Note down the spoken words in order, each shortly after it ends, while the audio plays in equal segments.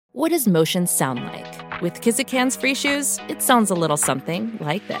What does motion sound like? With Kizikans free shoes, it sounds a little something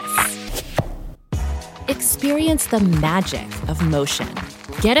like this. Experience the magic of motion.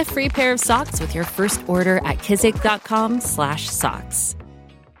 Get a free pair of socks with your first order at kizik.com/socks.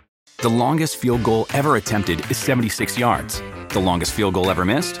 The longest field goal ever attempted is 76 yards. The longest field goal ever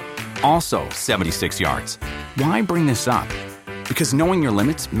missed? Also 76 yards. Why bring this up? Because knowing your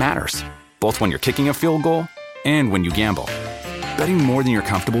limits matters, both when you're kicking a field goal and when you gamble. Betting more than you're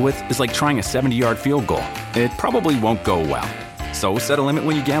comfortable with is like trying a 70-yard field goal. It probably won't go well. So set a limit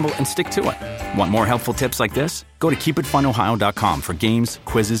when you gamble and stick to it. Want more helpful tips like this? Go to keepitfunohio.com for games,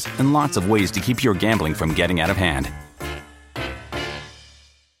 quizzes, and lots of ways to keep your gambling from getting out of hand.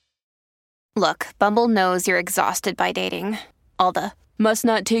 Look, Bumble knows you're exhausted by dating. All the must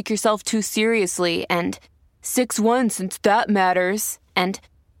not take yourself too seriously and 6'1" since that matters. And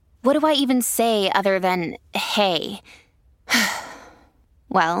what do I even say other than hey?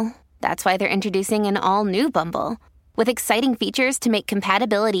 Well, that's why they're introducing an all-new Bumble with exciting features to make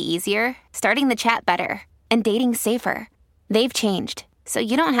compatibility easier, starting the chat better, and dating safer. They've changed, so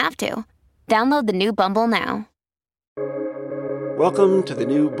you don't have to. Download the new Bumble now. Welcome to the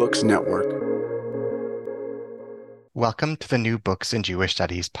New Books Network. Welcome to the New Books in Jewish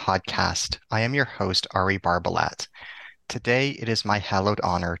Studies podcast. I am your host, Ari Barbalat. Today, it is my hallowed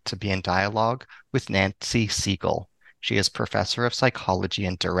honor to be in dialogue with Nancy Segal. She is professor of psychology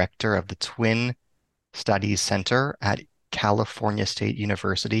and director of the Twin Studies Center at California State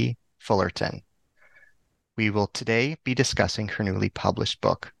University, Fullerton. We will today be discussing her newly published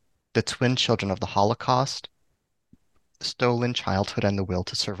book, The Twin Children of the Holocaust, Stolen Childhood and the Will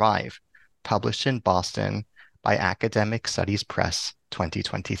to Survive, published in Boston by Academic Studies Press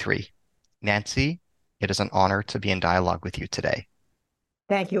 2023. Nancy, it is an honor to be in dialogue with you today.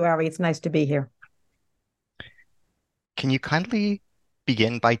 Thank you, Ari. It's nice to be here. Can you kindly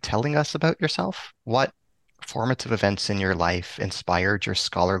begin by telling us about yourself? What formative events in your life inspired your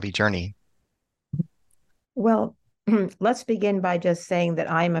scholarly journey? Well, let's begin by just saying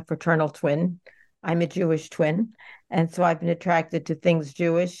that I'm a fraternal twin. I'm a Jewish twin. And so I've been attracted to things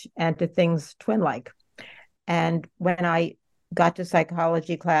Jewish and to things twin-like. And when I got to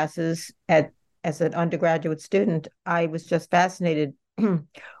psychology classes as an undergraduate student, I was just fascinated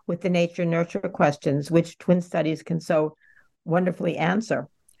with the nature-nurture questions, which twin studies can so wonderfully answer.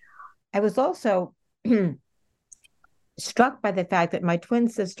 I was also struck by the fact that my twin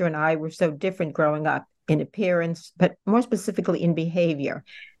sister and I were so different growing up in appearance, but more specifically in behavior.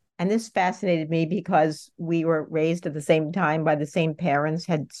 And this fascinated me because we were raised at the same time by the same parents,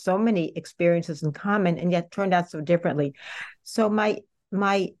 had so many experiences in common, and yet turned out so differently. So my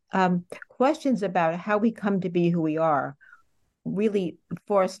questions about how we come to be who we are really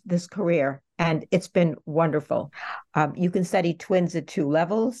forced this career, and it's been wonderful. You can study twins at two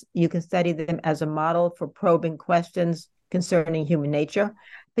levels. You can study them as a model for probing questions concerning human nature,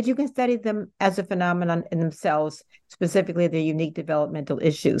 but you can study them as a phenomenon in themselves, specifically their unique developmental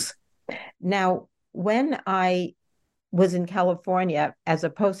issues. Now, when I was in California as a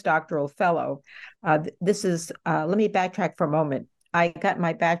postdoctoral fellow, let me backtrack for a moment. I got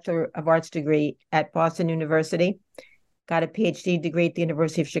my Bachelor of Arts degree at Boston University, got a PhD degree at the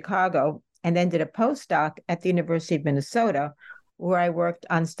University of Chicago, and then did a postdoc at the University of Minnesota, where I worked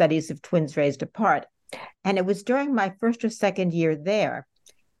on studies of twins raised apart. And it was during my first or second year there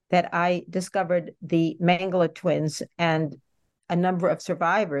that I discovered the Mengele twins and a number of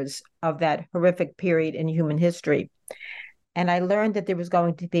survivors of that horrific period in human history. And I learned that there was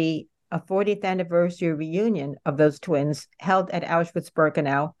going to be a 40th anniversary reunion of those twins held at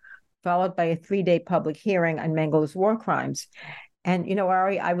Auschwitz-Birkenau, followed by a 3-day public hearing on Mengele's war crimes. And,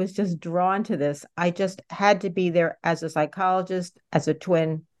 Ari, I was just drawn to this. I just had to be there as a psychologist, as a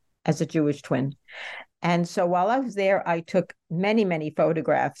twin, as a Jewish twin. And so while I was there, I took many, many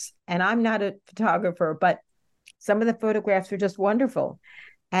photographs. And I'm not a photographer, but some of the photographs were just wonderful.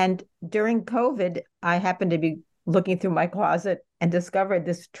 And during COVID, I happened to be looking through my closet and discovered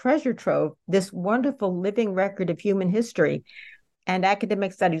this treasure trove, this wonderful living record of human history. And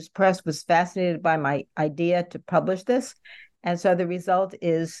Academic Studies Press was fascinated by my idea to publish this. And so the result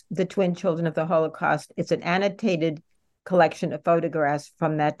is The Twin Children of the Holocaust. It's an annotated collection of photographs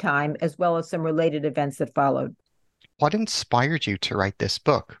from that time, as well as some related events that followed. What inspired you to write this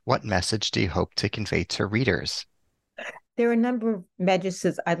book? What message do you hope to convey to readers? There are a number of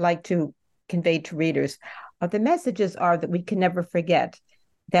messages I'd like to convey to readers. The messages are that we can never forget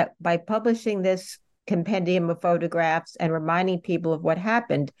that by publishing this compendium of photographs and reminding people of what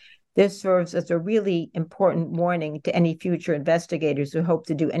happened, This serves as a really important warning to any future investigators who hope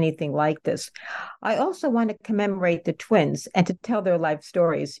to do anything like this. I also want to commemorate the twins and to tell their life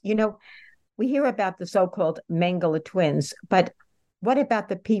stories. We hear about the so-called Mengele twins, but what about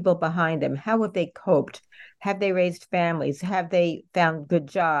the people behind them? How have they coped? Have they raised families? Have they found good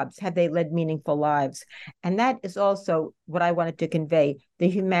jobs? Have they led meaningful lives? And that is also what I wanted to convey, the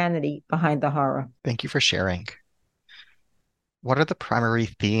humanity behind the horror. Thank you for sharing. What are the primary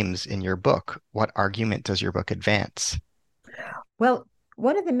themes in your book? What argument does your book advance? Well,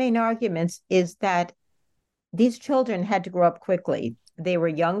 one of the main arguments is that these children had to grow up quickly. They were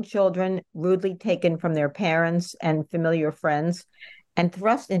young children, rudely taken from their parents and familiar friends, and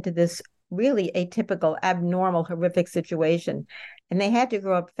thrust into this really atypical, abnormal, horrific situation. And they had to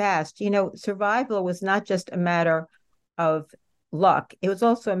grow up fast. Survival was not just a matter of luck, it was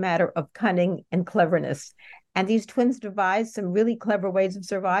also a matter of cunning and cleverness. And these twins devised some really clever ways of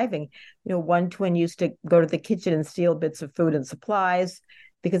surviving. One twin used to go to the kitchen and steal bits of food and supplies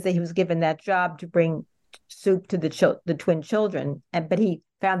because he was given that job to bring soup to the twin children, but he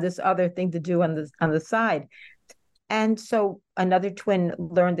found this other thing to do on the side. And so another twin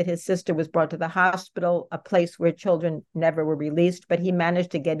learned that his sister was brought to the hospital, a place where children never were released, but he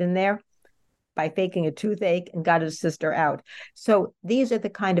managed to get in there by faking a toothache and got his sister out. So these are the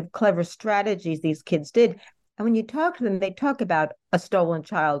kind of clever strategies these kids did. And when you talk to them, they talk about a stolen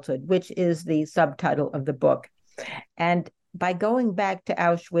childhood, which is the subtitle of the book. And by going back to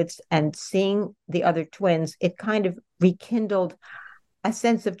Auschwitz and seeing the other twins, it kind of rekindled a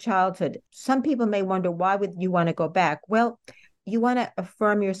sense of childhood. Some people may wonder, why would you want to go back? Well, you want to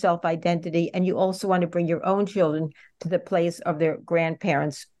affirm your self-identity, and you also want to bring your own children to the place of their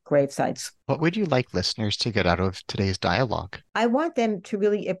grandparents' gravesites. What would you like listeners to get out of today's dialogue? I want them to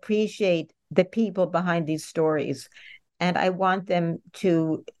really appreciate the people behind these stories. And I want them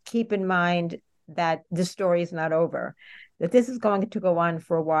to keep in mind that this story is not over, that this is going to go on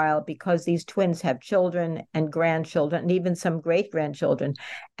for a while, because these twins have children and grandchildren and even some great-grandchildren.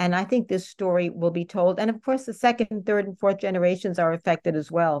 And I think this story will be told. And of course, the second, third, and fourth generations are affected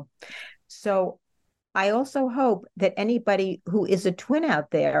as well. So I also hope that anybody who is a twin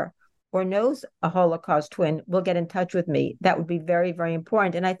out there or knows a Holocaust twin will get in touch with me. That would be very, very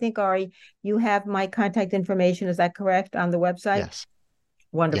important. And I think, Ari, you have my contact information. Is that correct, on the website? Yes.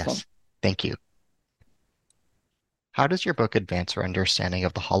 Wonderful. Yes. Thank you. How does your book advance our understanding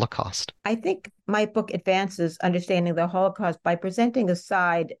of the Holocaust? I think my book advances understanding the Holocaust by presenting a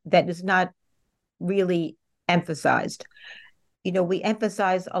side that is not really emphasized. We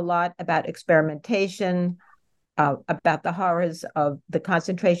emphasize a lot about experimentation, about the horrors of the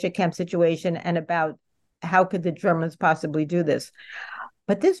concentration camp situation, and about how could the Germans possibly do this.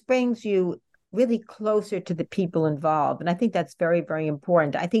 But this brings you really closer to the people involved. And I think that's very, very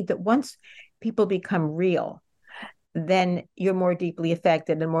important. I think that once people become real, then you're more deeply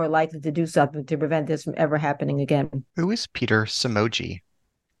affected and more likely to do something to prevent this from ever happening again. Who is Peter Samoji?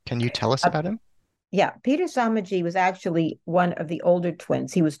 Can you tell us about him? Yeah, Peter Samoji was actually one of the older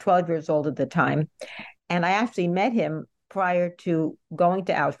twins. He was 12 years old at the time. And I actually met him prior to going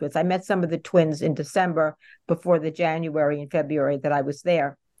to Auschwitz. I met some of the twins in December before the January and February that I was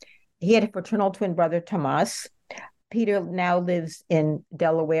there. He had a fraternal twin brother, Tomas. Peter now lives in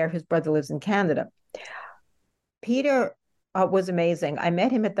Delaware. His brother lives in Canada. Peter was amazing. I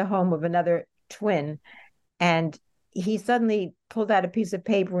met him at the home of another twin, and he suddenly pulled out a piece of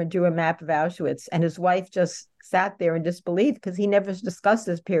paper and drew a map of Auschwitz, and his wife just sat there in disbelief because he never discussed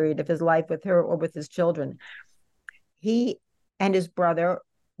this period of his life with her or with his children. He and his brother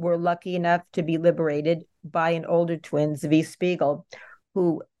were lucky enough to be liberated by an older twin, Zvi Segal,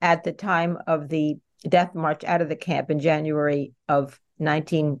 who at the time of the death march out of the camp in January of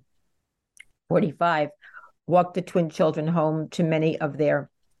 1945, walked the twin children home to many of their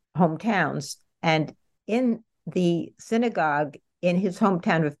hometowns. And in the synagogue in his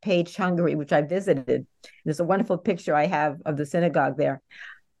hometown of Page, Hungary, which I visited, there's a wonderful picture I have of the synagogue there.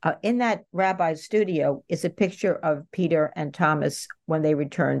 In that rabbi's studio is a picture of Peter and Thomas when they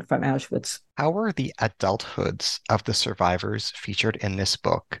returned from Auschwitz. How were the adulthoods of the survivors featured in this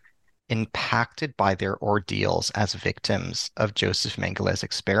book impacted by their ordeals as victims of Joseph Mengele's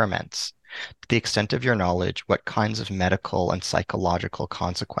experiments? To the extent of your knowledge, what kinds of medical and psychological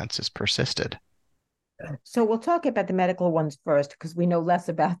consequences persisted? So we'll talk about the medical ones first because we know less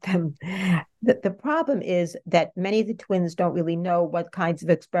about them. The problem is that many of the twins don't really know what kinds of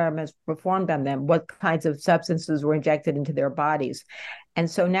experiments were performed on them, what kinds of substances were injected into their bodies. And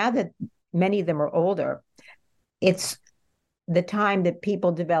so now that many of them are older, it's the time that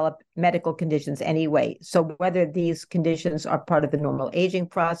people develop medical conditions anyway. So whether these conditions are part of the normal aging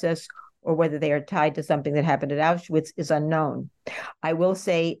process or whether they are tied to something that happened at Auschwitz is unknown. I will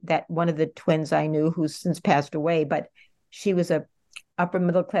say that one of the twins I knew, who's since passed away, but she was a upper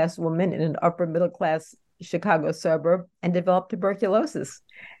middle class woman in an upper middle class Chicago suburb and developed tuberculosis.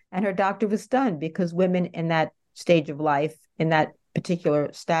 And her doctor was stunned because women in that stage of life, in that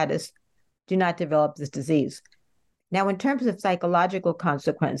particular status, do not develop this disease. Now, in terms of psychological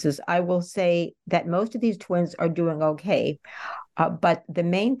consequences, I will say that most of these twins are doing okay. But the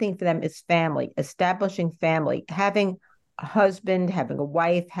main thing for them is family, establishing family, having a husband, having a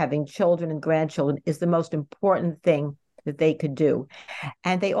wife, having children and grandchildren is the most important thing that they could do.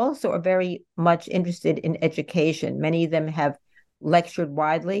 And they also are very much interested in education. Many of them have lectured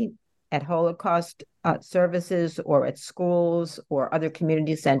widely at Holocaust services or at schools or other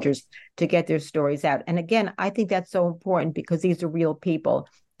community centers to get their stories out. And again, I think that's so important because these are real people.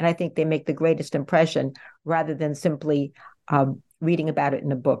 And I think they make the greatest impression rather than simply reading about it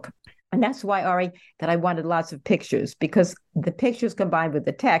in a book. And that's why, Ari, that I wanted lots of pictures, because the pictures combined with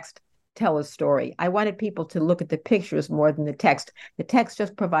the text tell a story. I wanted people to look at the pictures more than the text. The text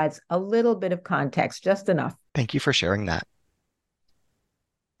just provides a little bit of context, just enough. Thank you for sharing that.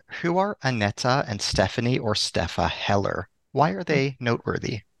 Who are Annetta and Stephanie or Steffa Heller? Why are they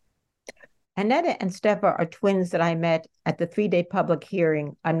noteworthy? Annetta and Steffa are twins that I met at the 3-day public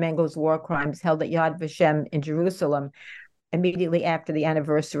hearing on Mengel's war crimes held at Yad Vashem in Jerusalem immediately after the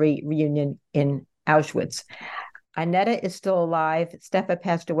anniversary reunion in Auschwitz. Annetta is still alive. Steffa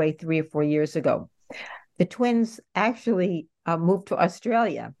passed away 3 or 4 years ago. The twins actually moved to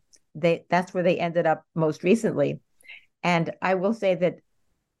Australia. That's where they ended up most recently. And I will say that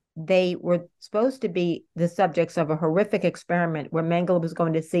they were supposed to be the subjects of a horrific experiment where Mengele was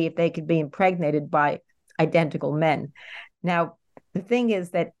going to see if they could be impregnated by identical men. Now, the thing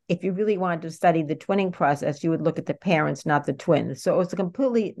is that if you really wanted to study the twinning process, you would look at the parents, not the twins. So it was a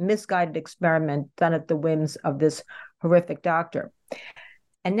completely misguided experiment done at the whims of this horrific doctor.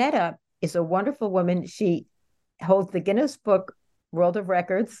 Annetta is a wonderful woman. She holds the Guinness Book World of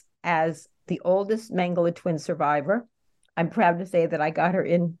Records as the oldest Mengele twin survivor. I'm proud to say that I got her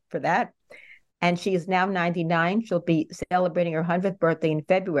in for that. And she is now 99. She'll be celebrating her 100th birthday in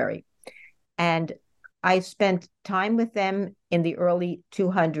February. And I spent time with them in the early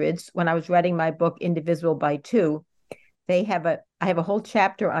 200s when I was writing my book, Indivisible by Two. I have a whole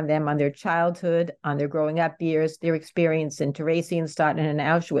chapter on them, on their childhood, on their growing up years, their experience in Theresienstadt and in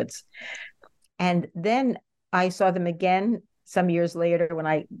Auschwitz. And then I saw them again some years later when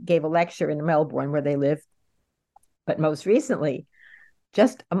I gave a lecture in Melbourne, where they live. But most recently,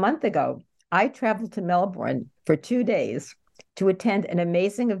 just a month ago, I traveled to Melbourne for 2 days to attend an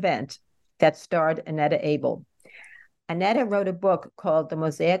amazing event that starred Annetta Abel. Annetta wrote a book called The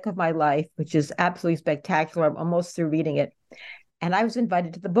Mosaic of My Life, which is absolutely spectacular. I'm almost through reading it. And I was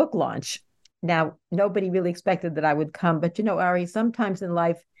invited to the book launch. Now, nobody really expected that I would come, but Ari, sometimes in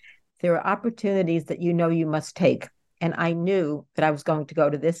life, there are opportunities that you must take. And I knew that I was going to go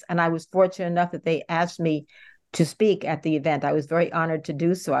to this. And I was fortunate enough that they asked me to speak at the event. I was very honored to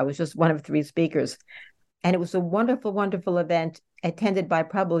do so. I was just one of 3 speakers. And it was a wonderful, wonderful event attended by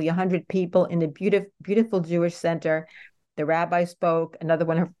probably 100 people in a beautiful, beautiful Jewish center. The rabbi spoke, another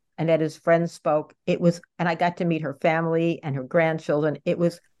one of Annetta's friends spoke. And I got to meet her family and her grandchildren. It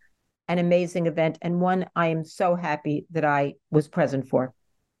was an amazing event and one I am so happy that I was present for.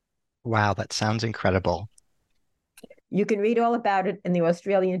 Wow, that sounds incredible. You can read all about it in the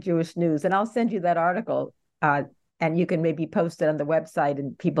Australian Jewish News, and I'll send you that article. And you can maybe post it on the website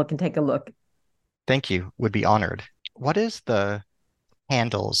and people can take a look. Thank you. Would be honored. What is the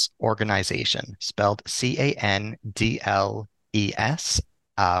CANDLES organization, spelled CANDLES,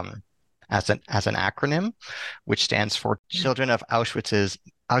 as an acronym, which stands for Children of Auschwitz's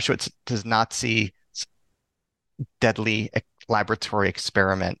Nazi Deadly Laboratory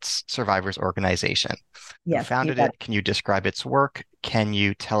Experiments Survivors Organization. Yes, who founded it? Can you describe its work? Can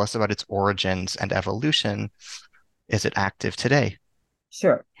you tell us about its origins and evolution? Is it active today?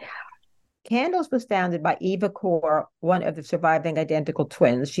 Sure. CANDLES was founded by Eva Kor, one of the surviving identical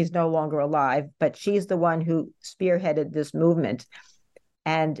twins. She's no longer alive, but she's the one who spearheaded this movement.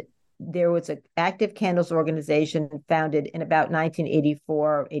 And there was an active CANDLES organization founded in about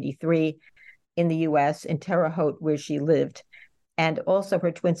 1984, 83 in the US, in Terre Haute, where she lived. And also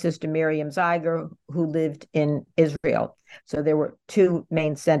her twin sister, Miriam Zeiger, who lived in Israel. So there were 2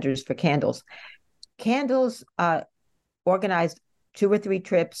 main centers for CANDLES. CANDLES organized 2 or 3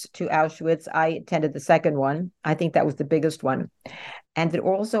 trips to Auschwitz. I attended the second one. I think that was the biggest one. And it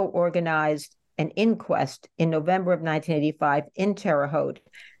also organized an inquest in November of 1985 in Terre Haute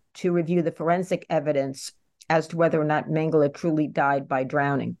to review the forensic evidence as to whether or not Mengele truly died by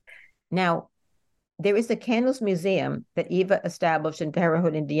drowning. Now, there is the Candles Museum that Eva established in Terre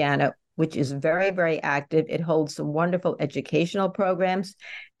Haute, Indiana, which is very, very active. It holds some wonderful educational programs.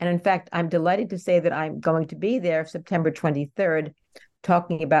 And in fact, I'm delighted to say that I'm going to be there September 23rd,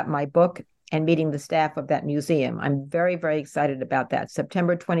 talking about my book and meeting the staff of that museum. I'm very, very excited about that.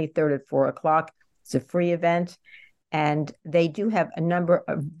 September 23rd at 4:00. It's a free event. And they do have a number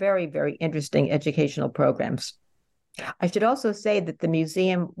of very, very interesting educational programs. I should also say that the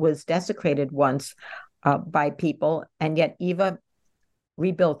museum was desecrated once by people, and yet Eva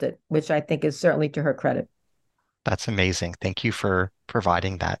rebuilt it, which I think is certainly to her credit. That's amazing. Thank you for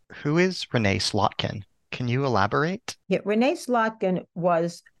providing that. Who is Renee Slotkin? Can you elaborate? Yeah, Renee Slotkin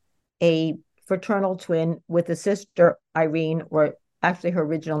was a fraternal twin with a sister, Irene, or actually her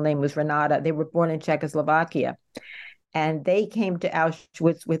original name was Renata. They were born in Czechoslovakia. And they came to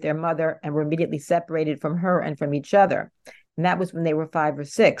Auschwitz with their mother and were immediately separated from her and from each other. And that was when they were 5 or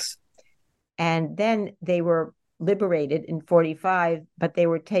 6. And then they were liberated in 1945, but they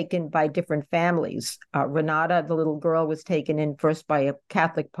were taken by different families. Renata, the little girl, was taken in first by a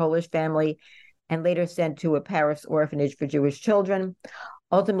Catholic Polish family and later sent to a Paris orphanage for Jewish children,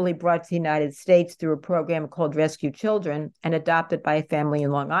 ultimately brought to the United States through a program called Rescue Children and adopted by a family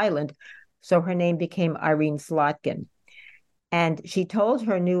in Long Island. So her name became Irene Slotkin. And she told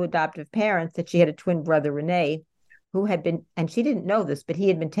her new adoptive parents that she had a twin brother, Rene, who had been, and she didn't know this, but he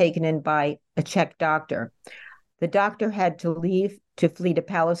had been taken in by a Czech doctor. The doctor had to leave to flee to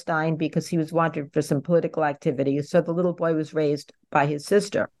Palestine because he was wanted for some political activity. So the little boy was raised by his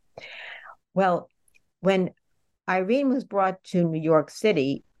sister. Well, when Irene was brought to New York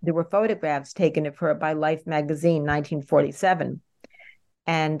City, there were photographs taken of her by Life magazine, 1947.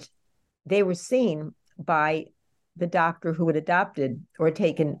 And they were seen by the doctor who had adopted or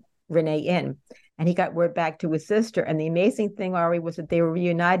taken Renee in. And he got word back to his sister. And the amazing thing, Ari, was that they were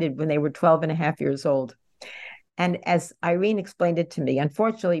reunited when they were 12 and a half years old. And as Irene explained it to me,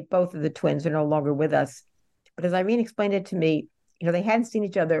 unfortunately, both of the twins are no longer with us. But as Irene explained it to me, they hadn't seen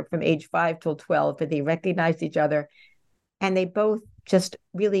each other from age 5 till 12, but they recognized each other. And they both just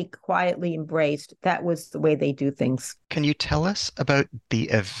really quietly embraced. That was the way they do things. Can you tell us about the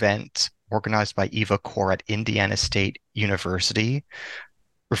event organized by Eva Kor at Indiana State University,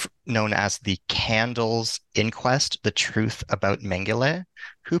 known as the Candles Inquest, The Truth About Mengele?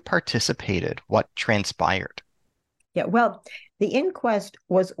 Who participated? What transpired? Yeah, well, the inquest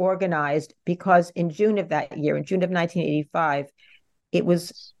was organized because in June of that year, in June of 1985, it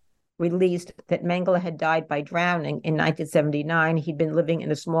was released that Mengele had died by drowning in 1979. He'd been living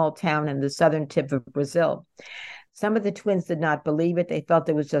in a small town in the southern tip of Brazil. Some of the twins did not believe it. They felt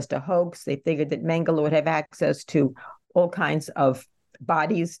it was just a hoax. They figured that Mengele would have access to all kinds of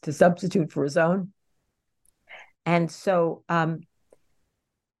bodies to substitute for his own. And so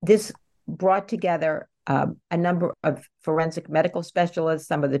this brought together a number of forensic medical specialists,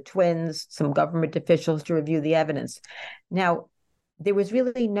 some of the twins, some government officials to review the evidence. Now, there was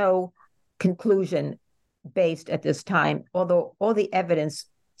really no conclusion based at this time, although all the evidence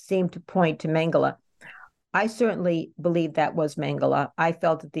seemed to point to Mengele. I certainly believe that was Mengele. I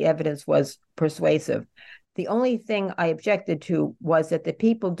felt that the evidence was persuasive. The only thing I objected to was that the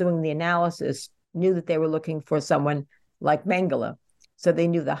people doing the analysis knew that they were looking for someone like Mengele. So they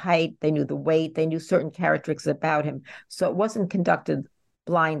knew the height, they knew the weight, they knew certain characteristics about him. So it wasn't conducted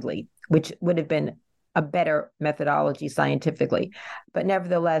blindly, which would have been a better methodology scientifically. But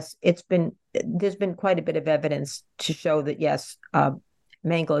nevertheless, there's been quite a bit of evidence to show that, yes,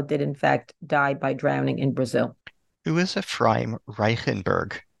 Mengele did in fact die by drowning in Brazil. Who is Ephraim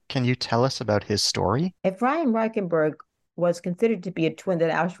Reichenberg? Can you tell us about his story? Ephraim Reichenberg was considered to be a twin at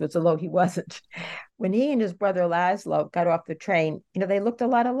Auschwitz, although he wasn't. When he and his brother Laszlo got off the train, they looked a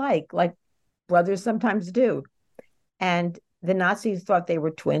lot alike, like brothers sometimes do. And the Nazis thought they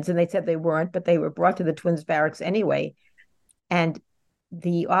were twins, and they said they weren't, but they were brought to the twins' barracks anyway. And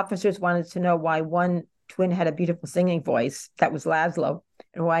the officers wanted to know why one twin had a beautiful singing voice, that was Laszlo,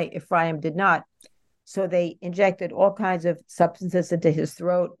 and why Ephraim did not. So they injected all kinds of substances into his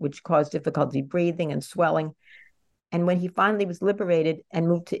throat, which caused difficulty breathing and swelling. And when he finally was liberated and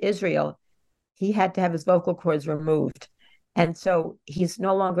moved to Israel, he had to have his vocal cords removed. And so he's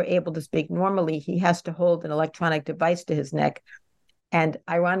no longer able to speak normally. He has to hold an electronic device to his neck. And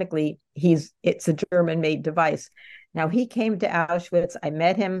ironically, it's a German-made device. Now, he came to Auschwitz. I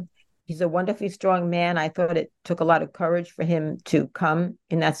met him. He's a wonderfully strong man. I thought it took a lot of courage for him to come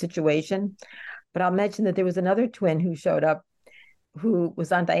in that situation. But I'll mention that there was another twin who showed up who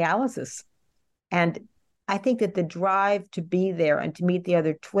was on dialysis. And I think that the drive to be there and to meet the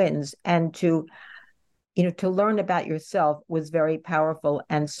other twins and to learn about yourself was very powerful.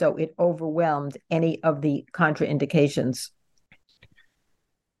 And so it overwhelmed any of the contraindications.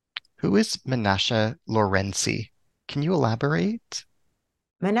 Who is Menashe Lorenzi? Can you elaborate?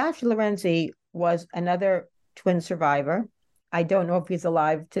 Menashe Lorenzi was another twin survivor. I don't know if he's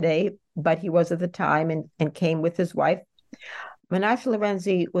alive today, but he was at the time and came with his wife. Menashe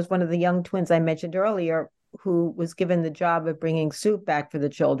Lorenzi was one of the young twins I mentioned earlier who was given the job of bringing soup back for the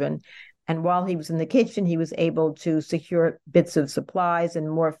children. And while he was in the kitchen, he was able to secure bits of supplies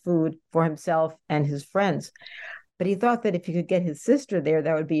and more food for himself and his friends. But he thought that if he could get his sister there,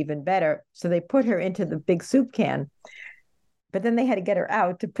 that would be even better. So they put her into the big soup can. But then they had to get her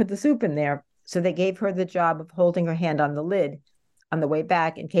out to put the soup in there. So they gave her the job of holding her hand on the lid on the way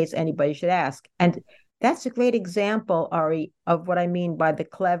back in case anybody should ask. And that's a great example, Ari, of what I mean by the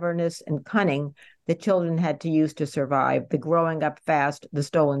cleverness and cunning the children had to use to survive, the growing up fast, the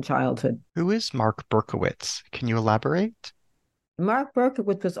stolen childhood. Who is Mark Berkowitz? Can you elaborate? Mark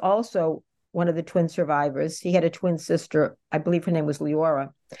Berkowitz was also one of the twin survivors. He had a twin sister. I believe her name was Leora.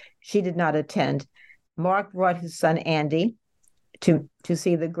 She did not attend. Mark brought his son Andy to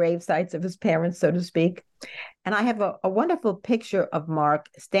see the grave sites of his parents, so to speak. And I have a wonderful picture of Mark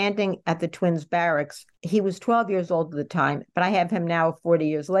standing at the twins' barracks. He was 12 years old at the time, but I have him now 40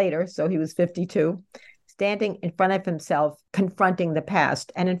 years later, so he was 52, standing in front of himself, confronting the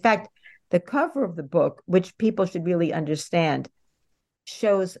past. And in fact, the cover of the book, which people should really understand,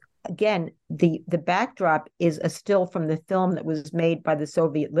 shows, again, the backdrop is a still from the film that was made by the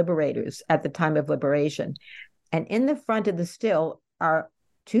Soviet liberators at the time of liberation. And in the front of the still are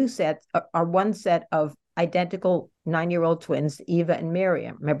one set of identical 9-year-old twins, Eva and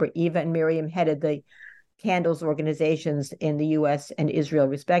Miriam. Remember, Eva and Miriam headed the Candles organizations in the US and Israel,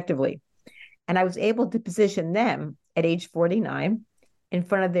 respectively. And I was able to position them at age 49 in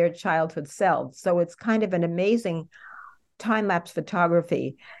front of their childhood selves. So it's kind of an amazing time-lapse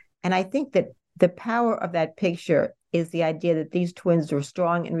photography. And I think that the power of that picture is the idea that these twins were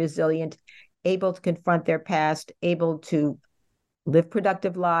strong and resilient, able to confront their past, able to live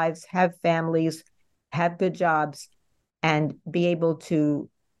productive lives, have families, have good jobs, and be able to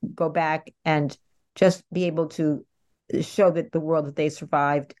go back and just be able to show that the world that they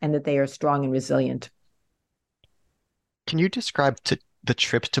survived and that they are strong and resilient. Can you describe the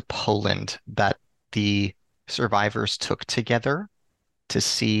trip to Poland that the survivors took together to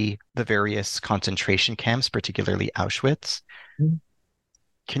see the various concentration camps, particularly Auschwitz? Mm-hmm.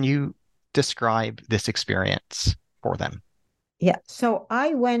 Can you describe this experience for them? Yeah, so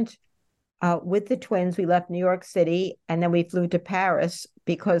I went with the twins. We left New York City and then we flew to Paris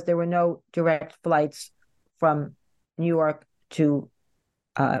because there were no direct flights from New York to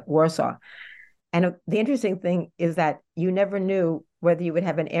Warsaw. And the interesting thing is that you never knew whether you would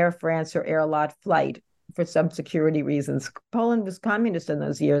have an Air France or Air Lot flight for some security reasons. Poland was communist in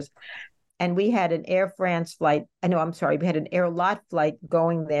those years. And we had an Air France flight. We had an Air Lot flight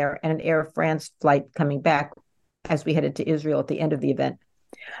going there and an Air France flight coming back as we headed to Israel at the end of the event.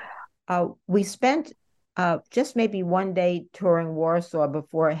 We spent just maybe one day touring Warsaw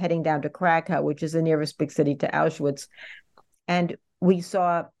before heading down to Krakow, which is the nearest big city to Auschwitz. And we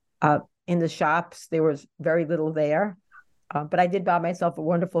saw in the shops, there was very little there. But I did buy myself a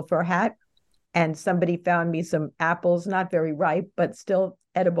wonderful fur hat. And somebody found me some apples, not very ripe, but still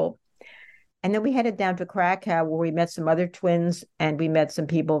edible. And then we headed down to Krakow where we met some other twins and we met some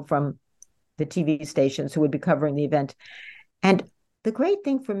people from the TV stations who would be covering the event. And the great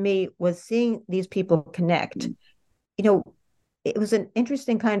thing for me was seeing these people connect. You know, it was an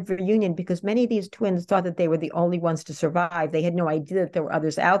interesting kind of reunion because many of these twins thought that they were the only ones to survive. They had no idea that there were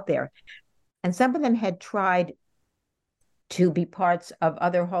others out there. And some of them had tried to be parts of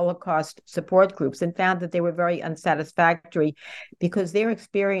other Holocaust support groups and found that they were very unsatisfactory because their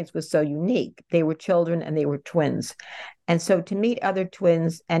experience was so unique. They were children and they were twins. And so to meet other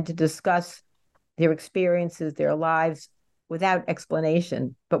twins and to discuss their experiences, their lives without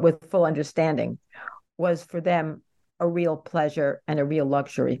explanation, but with full understanding, was for them a real pleasure and a real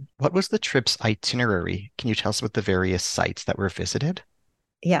luxury. What was the trip's itinerary? Can you tell us about the various sites that were visited?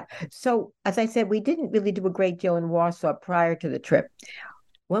 Yeah. So, as I said, we didn't really do a great deal in Warsaw prior to the trip.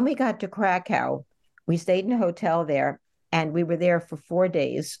 When we got to Krakow, we stayed in a hotel there and we were there for 4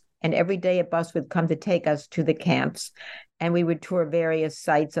 days. And every day a bus would come to take us to the camps and we would tour various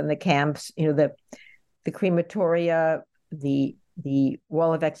sites on the camps, the crematoria, the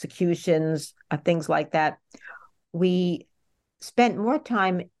wall of executions, things like that. We spent more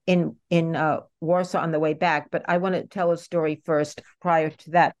time in Warsaw on the way back, but I want to tell a story first prior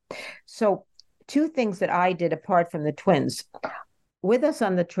to that. So two things that I did apart from the twins. With us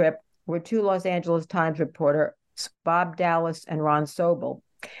on the trip were two Los Angeles Times reporters, Bob Dallas and Ron Sobel.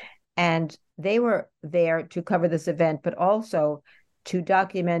 And they were there to cover this event, but also to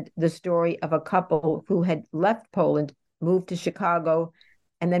document the story of a couple who had left Poland, moved to Chicago,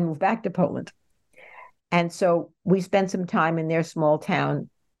 and then moved back to Poland. And so we spent some time in their small town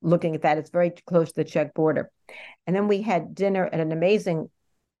looking at that. It's very close to the Czech border. And then we had dinner at an amazing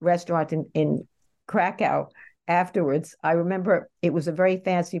restaurant in Krakow afterwards. I remember it was a very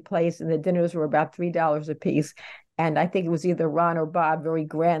fancy place, and the dinners were about $3 a piece. And I think it was either Ron or Bob very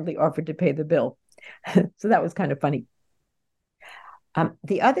grandly offered to pay the bill. So that was kind of funny.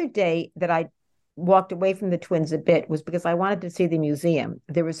 The other day that I walked away from the twins a bit was because I wanted to see the museum.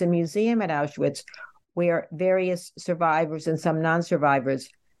 There was a museum at Auschwitz where various survivors and some non-survivors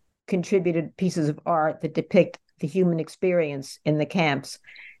contributed pieces of art that depict the human experience in the camps.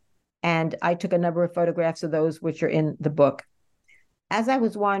 And I took a number of photographs of those, which are in the book. As I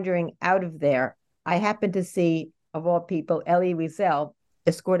was wandering out of there, I happened to see, of all people, Elie Wiesel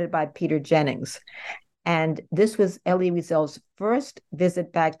escorted by Peter Jennings. And this was Elie Wiesel's first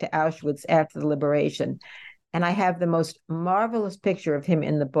visit back to Auschwitz after the liberation. And I have the most marvelous picture of him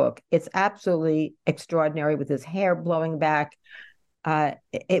in the book. It's absolutely extraordinary with his hair blowing back.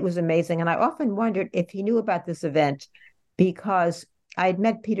 It was amazing. And I often wondered if he knew about this event because I had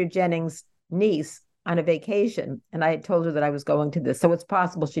met Peter Jennings' niece on a vacation, and I had told her that I was going to this. So it's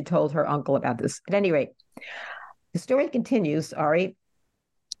possible she told her uncle about this. At any rate, the story continues, Ari.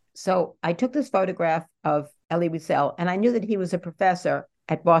 So I took this photograph of Elie Wiesel, and I knew that he was a professor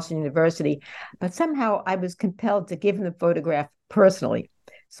at Boston University, but somehow I was compelled to give him the photograph personally.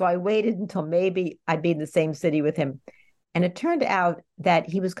 So I waited until maybe I'd be in the same city with him. And it turned out that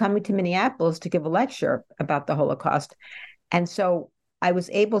he was coming to Minneapolis to give a lecture about the Holocaust. And so I was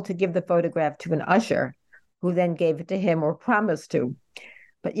able to give the photograph to an usher who then gave it to him or promised to.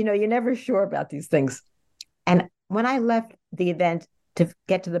 But, you're never sure about these things. And when I left the event to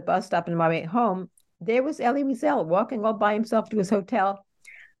get to the bus stop on my way home, there was Elie Wiesel walking all by himself to his hotel.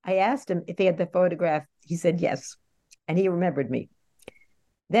 I asked him if he had the photograph. He said yes, and he remembered me.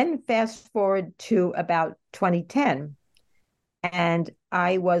 Then fast forward to about 2010, and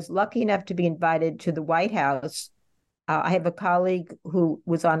I was lucky enough to be invited to the White House. I have a colleague who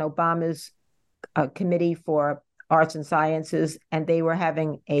was on Obama's Committee for Arts and Sciences, and they were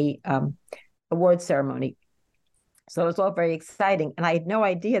having a award ceremony. So it was all very exciting. And I had no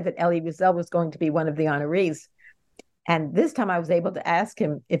idea that Elie Wiesel was going to be one of the honorees. And this time I was able to ask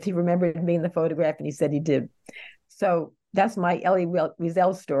him if he remembered me in the photograph, and he said he did. So that's my Elie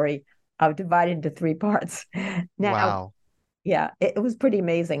Wiesel story, divided into three parts. Now, Wow. Yeah, it was pretty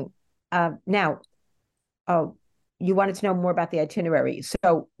amazing. Now, you wanted to know more about the itinerary.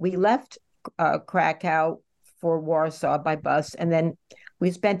 So we left Krakow for Warsaw by bus, and then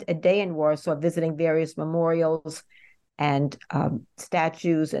we spent a day in Warsaw visiting various memorials and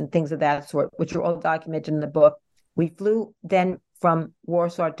statues and things of that sort, which are all documented in the book. We flew then from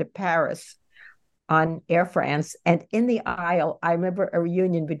Warsaw to Paris on Air France. And in the aisle, I remember a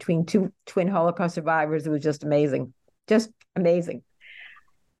reunion between two twin Holocaust survivors. It was just amazing, just amazing.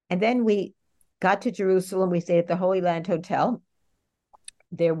 And then we got to Jerusalem. We stayed at the Holy Land Hotel.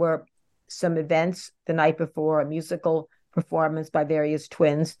 There were some events the night before, a musical performance by various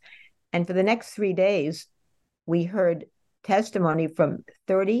twins. And for the next 3 days, we heard testimony from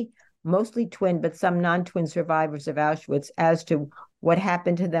 30, mostly twin, but some non-twin survivors of Auschwitz as to what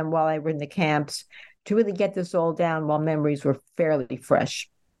happened to them while they were in the camps, to really get this all down while memories were fairly fresh.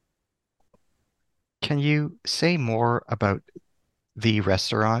 Can you say more about the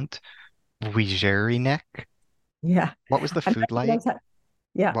restaurant, Wizerynek? Yeah. What was the food like?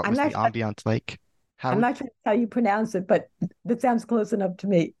 Yeah, What was the ambiance like? I'm not sure how you pronounce it, but that sounds close enough to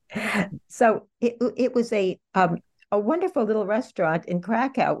me. So it was a wonderful little restaurant in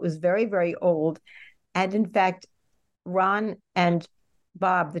Krakow. It was very, very old. And in fact, Ron and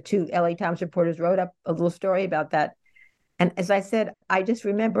Bob, the two LA Times reporters, wrote up a little story about that. And as I said, I just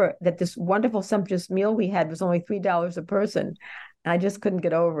remember that this wonderful sumptuous meal we had was only $3 a person. And I just couldn't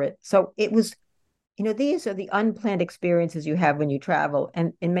get over it. So it was, these are the unplanned experiences you have when you travel.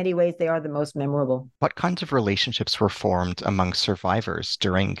 And in many ways, they are the most memorable. What kinds of relationships were formed among survivors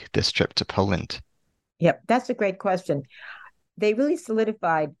during this trip to Poland? Yep, that's a great question. They really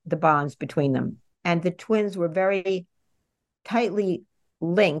solidified the bonds between them. And the twins were very tightly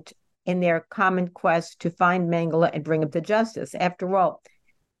linked in their common quest to find Mengele and bring him to justice. After all,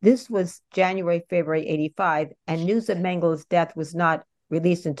 this was January, February 1985, and news of Mengele's death was not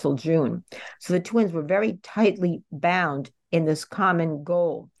released until June. So the twins were very tightly bound in this common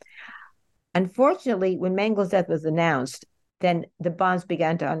goal. Unfortunately, when Mengel's death was announced, then the bonds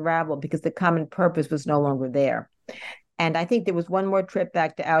began to unravel because the common purpose was no longer there. And I think there was one more trip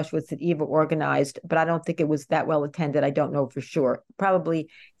back to Auschwitz that Eva organized, but I don't think it was that well attended. I don't know for sure. Probably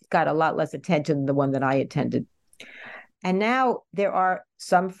got a lot less attention than the one that I attended. And now there are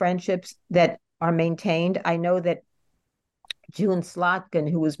some friendships that are maintained. I know that June Slotkin,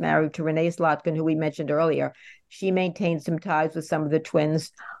 who was married to Renee Slotkin, who we mentioned earlier, she maintained some ties with some of the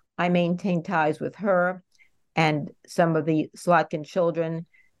twins. I maintain ties with her and some of the Slotkin children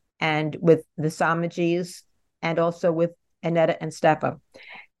and with the Samajis and also with Annetta and Stefa.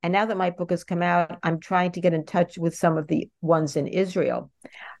 And now that my book has come out, I'm trying to get in touch with some of the ones in Israel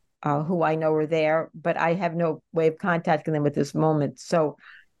who I know are there, but I have no way of contacting them at this moment. So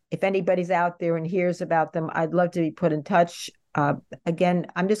if anybody's out there and hears about them, I'd love to be put in touch. Again,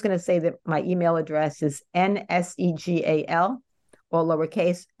 I'm just going to say that my email address is nsegal, all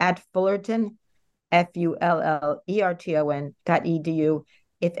lowercase, at Fullerton, FULLERTON.edu,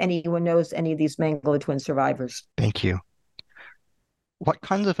 if anyone knows any of these Mengele twin survivors. Thank you. What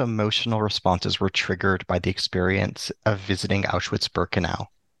kinds of emotional responses were triggered by the experience of visiting Auschwitz-Birkenau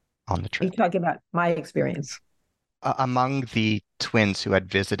on the Are you trip? talking about my experience? Among the twins who had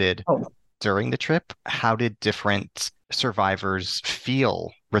visited Oh, during the trip, how did different survivors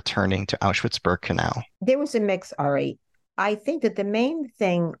feel returning to Auschwitz-Birkenau? there was a mix, Ari. I think that the main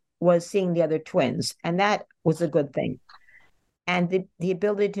thing was seeing the other twins, and that was a good thing. And the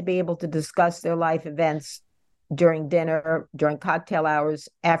ability to be able to discuss their life events during dinner, during cocktail hours,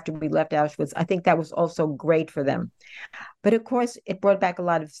 after we left Auschwitz, I think that was also great for them. But of course, it brought back a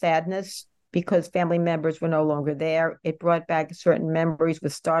lot of sadness because family members were no longer there. It brought back certain memories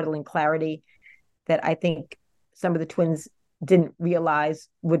with startling clarity that I think some of the twins didn't realize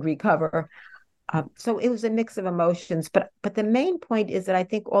would recover. So it was a mix of emotions, but the main point is that I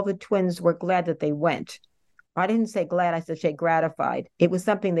think all the twins were glad that they went. I didn't say glad, I said say gratified. It was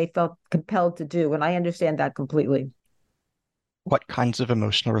something they felt compelled to do, and I understand that completely. What kinds of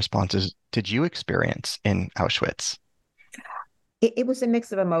emotional responses did you experience in Auschwitz? It was a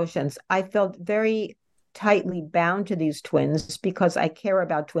mix of emotions. I felt very tightly bound to these twins because I care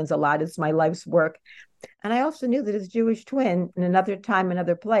about twins a lot. It's my life's work. And I also knew that as a Jewish twin in another time,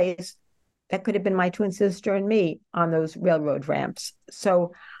 another place, that could have been my twin sister and me on those railroad ramps.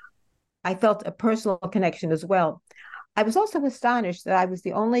 So I felt a personal connection as well. I was also astonished that I was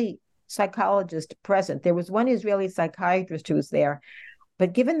the only psychologist present. There was one Israeli psychiatrist who was there,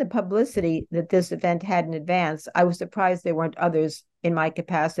 but given the publicity that this event had in advance, I was surprised there weren't others in my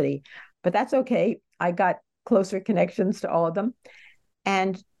capacity. But that's okay. I got closer connections to all of them.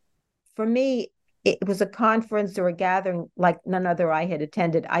 And for me, it was a conference or a gathering like none other I had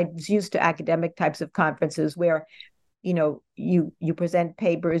attended. I was used to academic types of conferences where you present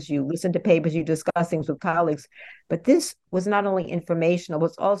papers, you listen to papers, you discuss things with colleagues. But this was not only informational, it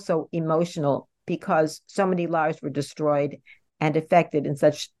was also emotional because so many lives were destroyed and affected in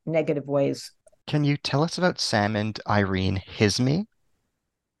such negative ways. Can you tell us about Sam and Irene Hizmi?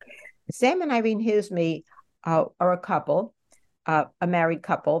 Sam and Irene Hizmi are a couple, a married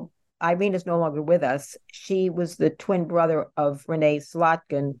couple. Irene is no longer with us. She was the twin brother of Renee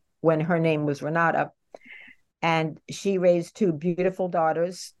Slotkin when her name was Renata. And she raised two beautiful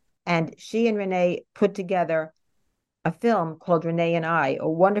daughters. And she and Renee put together a film called Renee and I, a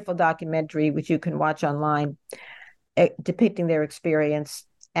wonderful documentary which you can watch online, depicting their experience.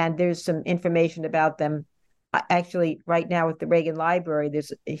 And there's some information about them. Actually, right now at the Reagan Library,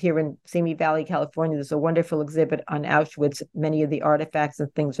 there's here in Simi Valley, California, there's a wonderful exhibit on Auschwitz. Many of the artifacts and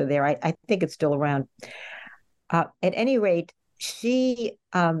things are there. I think it's still around. At any rate, she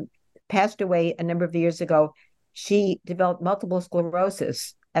passed away a number of years ago. She developed multiple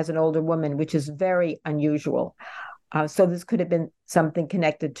sclerosis as an older woman, which is very unusual. So this could have been something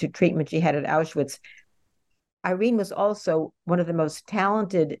connected to treatment she had at Auschwitz. Irene was also one of the most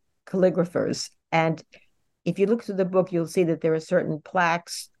talented calligraphers. And if you look through the book, you'll see that there are certain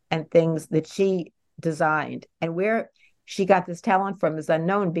plaques and things that she designed. And where she got this talent from is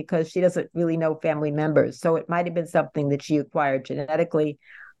unknown because she doesn't really know family members. So it might have been something that she acquired genetically,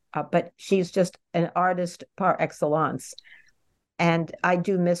 but she's just an artist par excellence. And I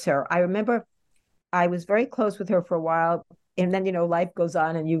do miss her. I remember I was very close with her for a while. And then, life goes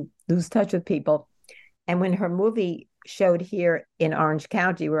on and you lose touch with people. And when her movie showed here in Orange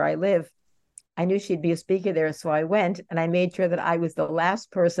County, where I live, I knew she'd be a speaker there. So I went and I made sure that I was the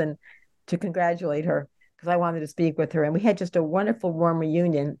last person to congratulate her because I wanted to speak with her. And we had just a wonderful, warm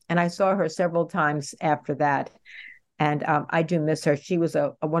reunion. And I saw her several times after that. And I do miss her. She was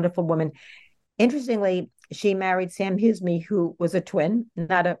a wonderful woman. Interestingly, she married Sam Hisme, who was a twin,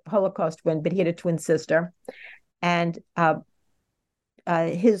 not a Holocaust twin, but he had a twin sister. And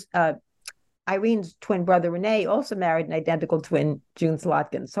his Irene's twin brother Renee also married an identical twin, June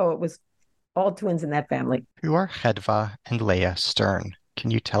Slotkin. So it was all twins in that family. Who are Hedva and Leah Stern?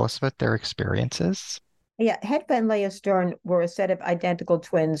 Can you tell us about their experiences? Yeah, Hedva and Leah Stern were a set of identical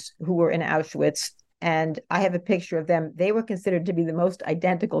twins who were in Auschwitz. And I have a picture of them. They were considered to be the most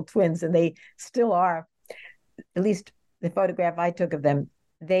identical twins, and they still are, at least the photograph I took of them.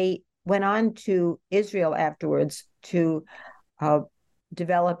 They went on to Israel afterwards to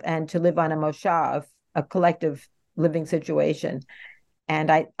develop and to live on a moshav, a collective living situation. And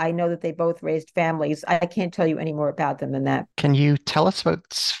I know that they both raised families. I can't tell you any more about them than that. Can you tell us about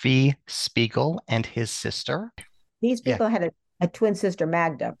Zvi Spiegel and his sister? These people had a twin sister,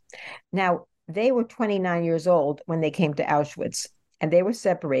 Magda. Now, they were 29 years old when they came to Auschwitz, and they were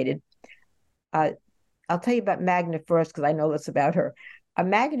separated. I'll tell you about Magda first, because I know this about her.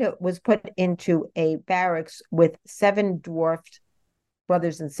 Magda was put into a barracks with 7 dwarfed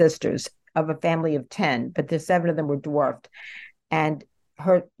brothers and sisters of a family of 10, but the 7 of them were dwarfed. And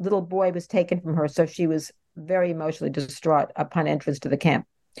her little boy was taken from her, so she was very emotionally distraught upon entrance to the camp.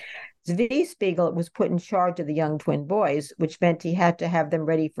 Zvi Spiegel was put in charge of the young twin boys, which meant he had to have them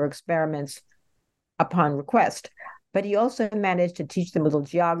ready for experiments upon request. But he also managed to teach them a little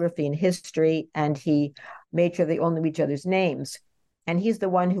geography and history, and he made sure they all knew each other's names. And he's the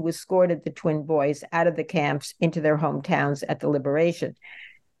one who escorted the twin boys out of the camps into their hometowns at the liberation.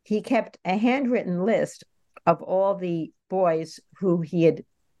 He kept a handwritten list of all the boys who he had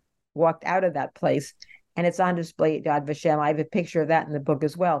walked out of that place, and it's on display at Yad Vashem. I have a picture of that in the book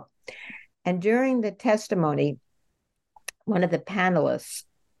as well. And during the testimony, one of the panelists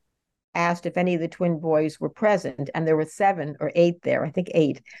asked if any of the twin boys were present, and there were 7 or 8 there, I think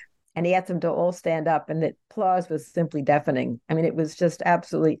 8. And he asked them to all stand up, and the applause was simply deafening. I mean, it was just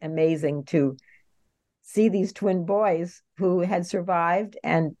absolutely amazing to see these twin boys who had survived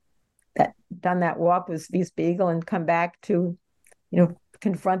and done that walk with Zvi Spiegel and come back to,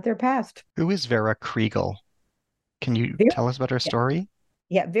 confront their past. Who is Vera Kriegel? Can you tell us about her story?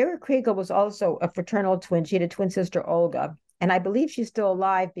 Yeah, Vera Kriegel was also a fraternal twin. She had a twin sister, Olga. And I believe she's still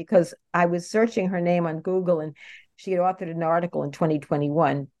alive because I was searching her name on Google, and she had authored an article in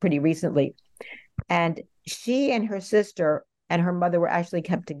 2021, pretty recently. And she and her sister and her mother were actually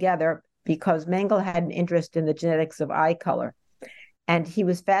kept together because Mengele had an interest in the genetics of eye color. And he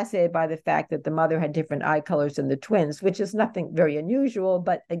was fascinated by the fact that the mother had different eye colors than the twins, which is nothing very unusual.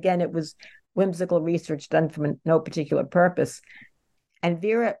 But again, it was whimsical research done for no particular purpose. And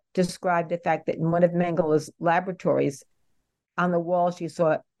Vera described the fact that in one of Mengele's laboratories, on the wall, she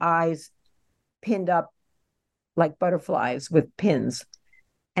saw eyes pinned up like butterflies with pins.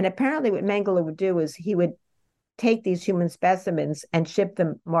 And apparently what Mengele would do is he would take these human specimens and ship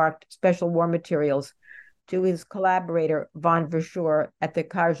them marked special war materials to his collaborator, von Verschoor, at the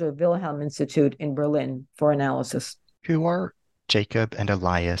Kaiser Wilhelm Institute in Berlin for analysis. Who are Jacob and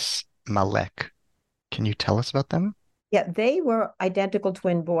Elias Malek? Can you tell us about them? Yeah, they were identical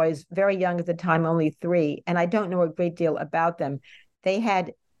twin boys, very young at the time, only 3, and I don't know a great deal about them. They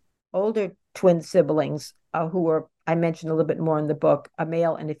had older twin siblings who were, I mentioned a little bit more in the book, a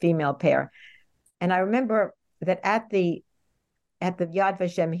male and a female pair. And I remember that at the Yad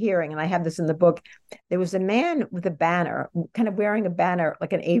Vashem hearing, and I have this in the book, there was a man with a banner, kind of wearing a banner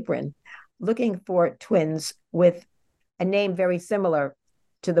like an apron, looking for twins with a name very similar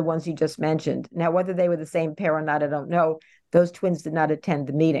to the ones you just mentioned. Now, whether they were the same pair or not, I don't know. Those twins did not attend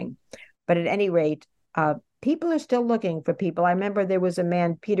the meeting. But at any rate, people are still looking for people. I remember there was a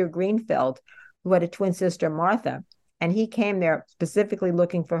man, Peter Greenfeld, who had a twin sister, Martha, and he came there specifically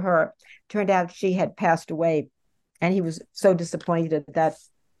looking for her. Turned out she had passed away, and he was so disappointed that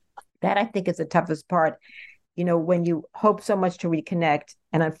I think is the toughest part, when you hope so much to reconnect,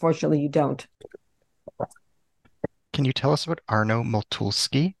 and unfortunately you don't. Can you tell us about Arno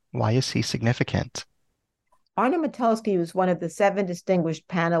Motulsky? Why is he significant? Arno Motulsky was one of the 7 distinguished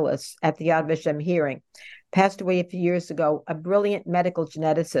panelists at the Yad Vashem hearing, passed away a few years ago, a brilliant medical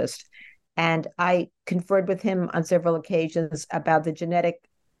geneticist. And I conferred with him on several occasions about the genetic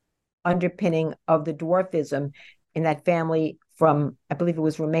underpinning of the dwarfism in that family from, I believe it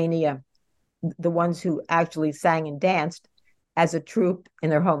was Romania, the ones who actually sang and danced as a troupe in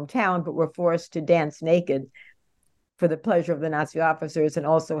their hometown, but were forced to dance naked for the pleasure of the Nazi officers, and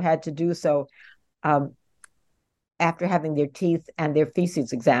also had to do so after having their teeth and their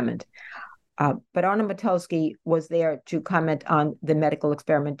feces examined. But Arno Motulsky was there to comment on the medical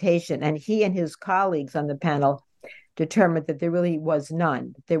experimentation, and he and his colleagues on the panel determined that there really was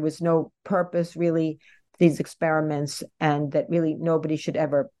none. There was no purpose, really. these experiments and that really nobody should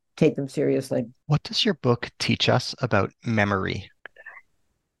ever take them seriously. What does your book teach us about memory?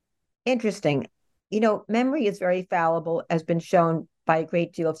 Interesting. Memory is very fallible, has been shown by a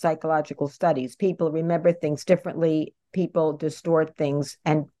great deal of psychological studies. People remember things differently, people distort things,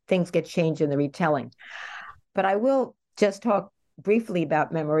 and things get changed in the retelling. But I will just talk briefly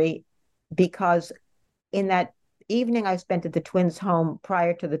about memory because in that evening I spent at the twins' home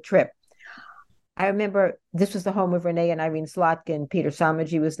prior to the trip, I remember this was the home of Renee and Irene Slotkin. Peter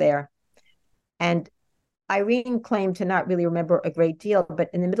Samaji was there. And Irene claimed to not really remember a great deal, but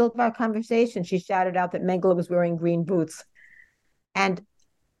in the middle of our conversation, she shouted out that Mengele was wearing green boots. And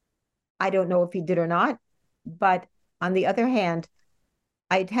I don't know if he did or not, but on the other hand,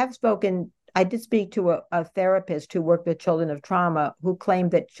 I did speak to a therapist who worked with children of trauma who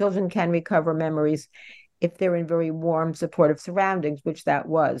claimed that children can recover memories if they're in very warm, supportive surroundings, which that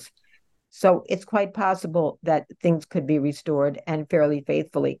was. So it's quite possible that things could be restored and fairly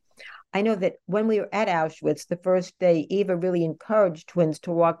faithfully. I know that when we were at Auschwitz the first day, Eva really encouraged twins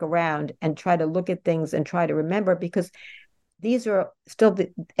to walk around and try to look at things and try to remember, because these are still,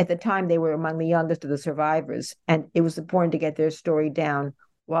 at the time, they were among the youngest of the survivors. And it was important to get their story down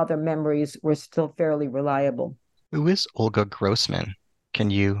while their memories were still fairly reliable. Who is Olga Grossman?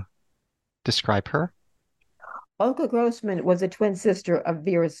 Can you describe her? Olga Grossman was a twin sister of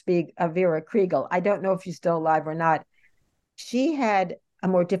Vera Kriegel. I don't know if she's still alive or not. She had a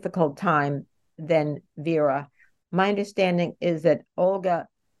more difficult time than Vera. My understanding is that Olga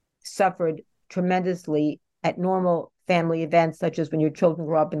suffered tremendously at normal family events, such as when your children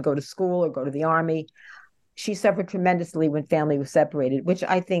grow up and go to school or go to the army. She suffered tremendously when family was separated, which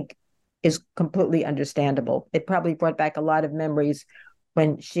I think is completely understandable. It probably brought back a lot of memories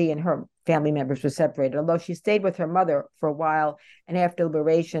when she and her family members were separated, although she stayed with her mother for a while, and after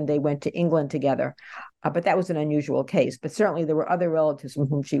liberation, they went to England together. But that was an unusual case. But certainly there were other relatives from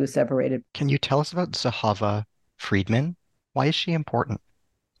whom she was separated. Can you tell us about Zahava Friedman? Why is she important?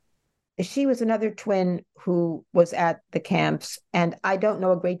 She was another twin who was at the camps, and I don't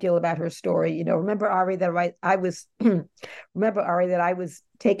know a great deal about her story. Remember, Ari, that I was remember, Ari, that I was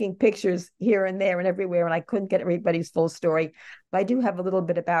taking pictures here and there and everywhere, and I couldn't get everybody's full story. But I do have a little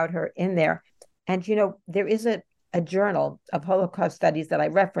bit about her in there. And there is a journal of Holocaust studies that I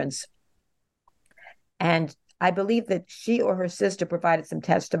reference, and I believe that she or her sister provided some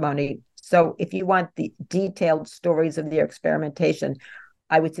testimony. So if you want the detailed stories of their experimentation,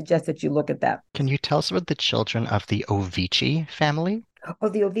 I would suggest that you look at that. Can you tell us about the children of the Ovici family? Oh,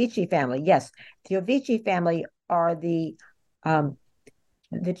 the Ovici family, yes. The Ovici family are the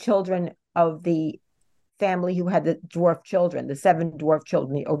children of the family who had the dwarf children, the 7 dwarf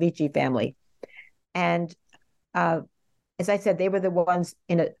children, the Ovici family. And as I said, they were the ones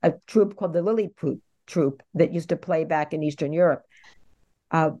in a troupe called the Lilliput troupe that used to play back in Eastern Europe.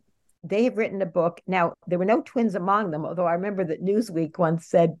 They have written a book. Now, there were no twins among them, although I remember that Newsweek once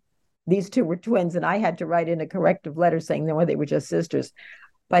said these two were twins, and I had to write in a corrective letter saying no, they were just sisters.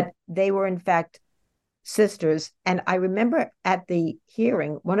 But they were, in fact, sisters. And I remember at the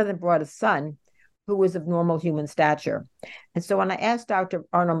hearing, one of them brought a son who was of normal human stature. And so when I asked Dr.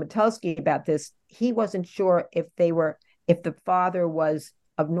 Arnold Metelsky about this, he wasn't sure if the father was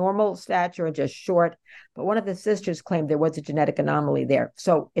of normal stature or just short, but one of the sisters claimed there was a genetic anomaly there.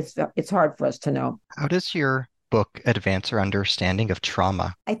 So it's hard for us to know. How does your book advance our understanding of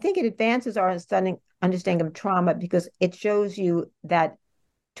trauma? I think it advances our understanding of trauma because it shows you that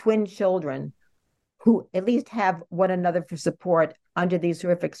twin children who at least have one another for support under these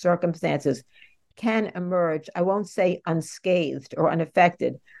horrific circumstances can emerge, I won't say unscathed or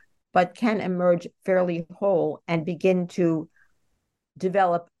unaffected, but can emerge fairly whole and begin to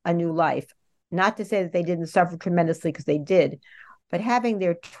develop a new life. Not to say that they didn't suffer tremendously, because they did, but having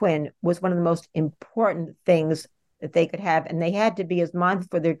their twin was one of the most important things that they could have. And they had to be as mindful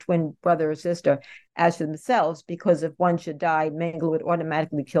for their twin brother or sister as for themselves, because if one should die, Mengele would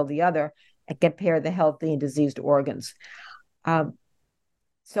automatically kill the other and compare the healthy and diseased organs.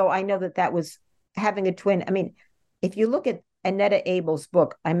 So I know that was having a twin. I mean, if you look at Annetta Abel's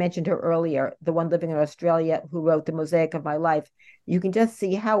book, I mentioned her earlier, the one living in Australia who wrote The Mosaic of My Life, you can just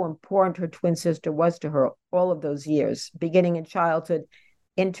see how important her twin sister was to her all of those years, beginning in childhood,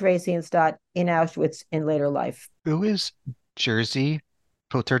 in Theresienstadt, in Auschwitz, in later life. Who is Jerzy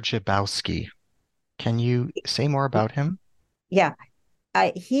Poterjabowski? Can you say more about him? Yeah,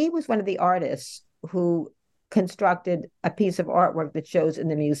 he was one of the artists who constructed a piece of artwork that shows in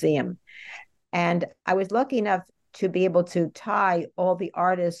the museum. And I was lucky enough to be able to tie all the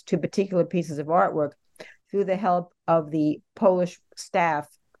artists to particular pieces of artwork through the help of the Polish staff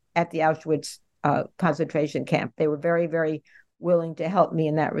at the Auschwitz concentration camp. They were very, very willing to help me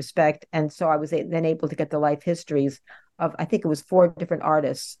in that respect. And so I was then able to get the life histories of, I think it was 4 different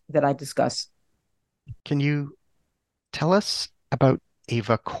artists that I discuss. Can you tell us about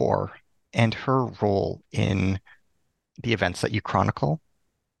Ava Kor and her role in the events that you chronicle?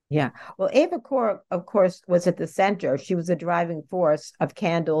 Yeah. Well, Ava Kor, of course, was at the center. She was the driving force of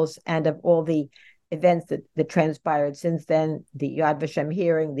candles and of all the events that transpired since then, the Yad Vashem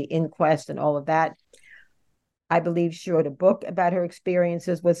hearing, the inquest, and all of that. I believe she wrote a book about her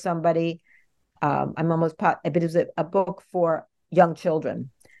experiences with somebody. I'm almost but it was a book for young children.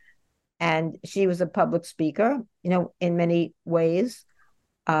 And she was a public speaker, in many ways.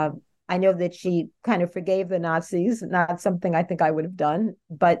 Uh, I know that she kind of forgave the Nazis, not something I think I would have done,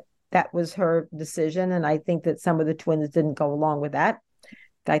 but that was her decision. And I think that some of the twins didn't go along with that. In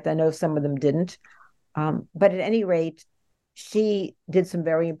fact, I know some of them didn't. But at any rate, she did some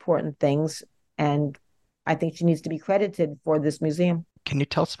very important things. And I think she needs to be credited for this museum. Can you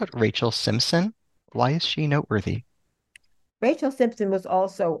tell us about Rachel Simpson? Why is she noteworthy? Rachel Simpson was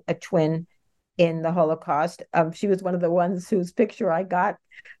also a twin in the Holocaust. She was one of the ones whose picture I got,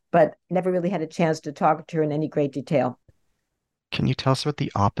 but never really had a chance to talk to her in any great detail. Can you tell us about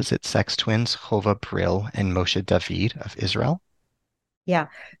the opposite sex twins, Hova Brill and Moshe David of Israel? Yeah.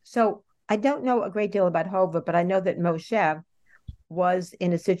 So I don't know a great deal about Hova, but I know that Moshe was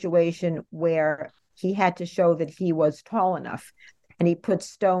in a situation where he had to show that he was tall enough, and he put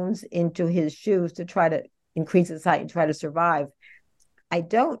stones into his shoes to try to increase his height and try to survive. I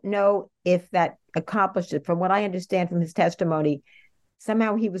don't know if that accomplished it. From what I understand from his testimony,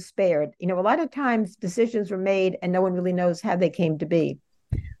 somehow he was spared. A lot of times decisions were made and no one really knows how they came to be.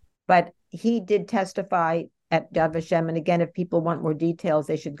 But he did testify at Yad Vashem. And again, if people want more details,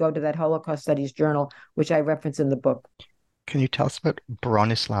 they should go to that Holocaust Studies journal, which I reference in the book. Can you tell us about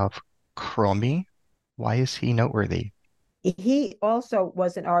Bronislaw Kromi? Why is he noteworthy? He also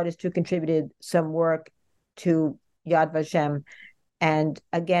was an artist who contributed some work to Yad Vashem. And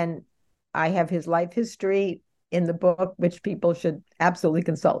again, I have his life history in the book, which people should absolutely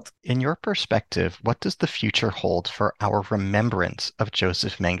consult. In your perspective, what does the future hold for our remembrance of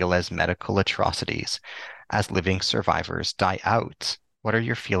Joseph Mengele's medical atrocities as living survivors die out? What are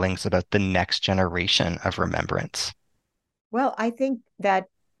your feelings about the next generation of remembrance? Well, I think that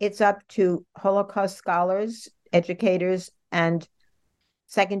it's up to Holocaust scholars, educators, and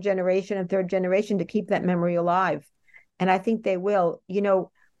second generation and third generation to keep that memory alive. And I think they will.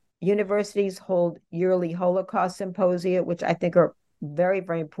 Universities hold yearly Holocaust symposia, which I think are very,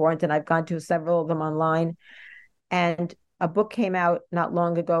 very important. And I've gone to several of them online. And a book came out not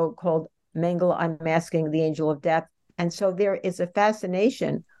long ago called Mengele Unmasking the Angel of Death. And so there is a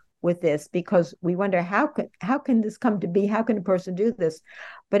fascination with this because we wonder how can this come to be? How can a person do this?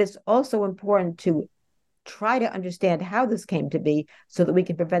 But it's also important to try to understand how this came to be so that we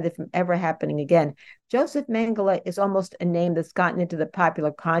can prevent it from ever happening again. Joseph Mengele is almost a name that's gotten into the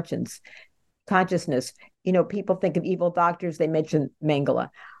popular consciousness. People think of evil doctors, they mention Mengele.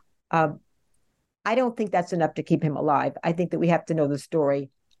 I don't think that's enough to keep him alive. I think that we have to know the story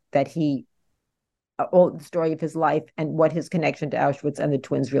all the story of his life and what his connection to Auschwitz and the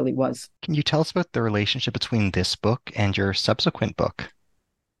twins really was. Can you tell us about the relationship between this book and your subsequent book?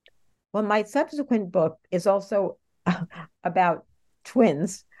 Well, my subsequent book is also about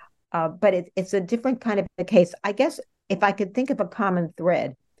twins, but it's a different kind of a case. I guess if I could think of a common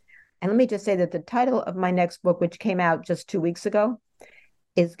thread, and let me just say that the title of my next book, which came out just 2 weeks ago,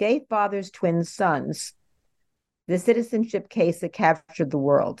 is Gay Fathers, Twin Sons, the Citizenship Case That Captured the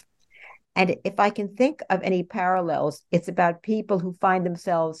World. And if I can think of any parallels, it's about people who find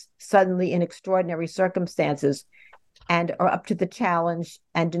themselves suddenly in extraordinary circumstances and are up to the challenge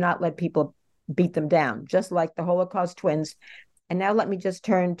and do not let people beat them down, just like the Holocaust twins. And now let me just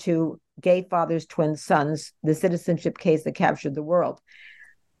turn to Gay Fathers, Twin Sons, the Citizenship Case That Captured the World.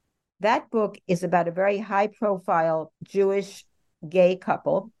 That book is about a very high-profile Jewish gay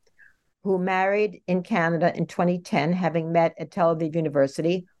couple who married in Canada in 2010, having met at Tel Aviv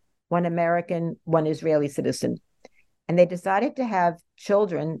University, one American, one Israeli citizen. And they decided to have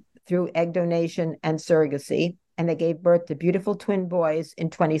children through egg donation and surrogacy. And they gave birth to beautiful twin boys in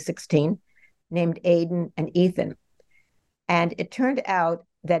 2016 named Aiden and Ethan. And it turned out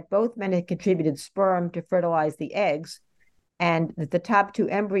that both men had contributed sperm to fertilize the eggs, and that the top 2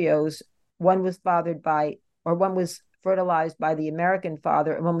 embryos, one was fertilized by the American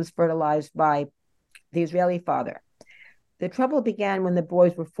father, and one was fertilized by the Israeli father. The trouble began when the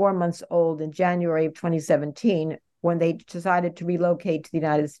boys were 4 months old in January of 2017, when they decided to relocate to the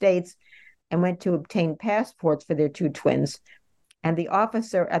United States and went to obtain passports for their 2 twins. And the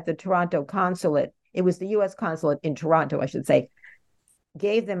officer at the Toronto consulate, it was the US consulate in Toronto, I should say,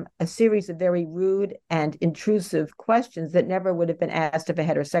 gave them a series of very rude and intrusive questions that never would have been asked of a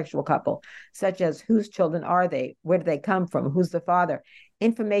heterosexual couple, such as whose children are they? Where do they come from? Who's the father?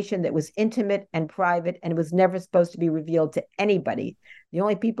 Information that was intimate and private and was never supposed to be revealed to anybody. The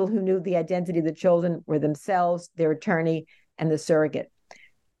only people who knew the identity of the children were themselves, their attorney, and the surrogate.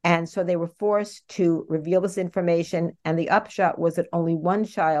 And so they were forced to reveal this information. And the upshot was that only one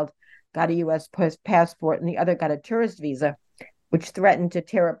child got a US passport and the other got a tourist visa, which threatened to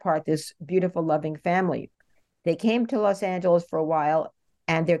tear apart this beautiful, loving family. They came to Los Angeles for a while,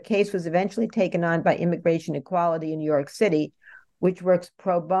 and their case was eventually taken on by Immigration Equality in New York City, which works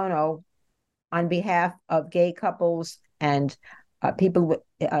pro bono on behalf of gay couples and people with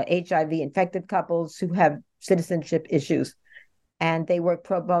HIV-infected couples who have citizenship issues. And they work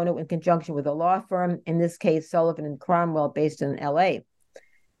pro bono in conjunction with a law firm, in this case, Sullivan and Cromwell, based in LA.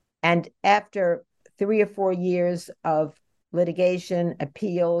 And after 3 or 4 years of litigation,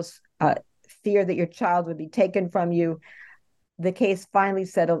 appeals, fear that your child would be taken from you, the case finally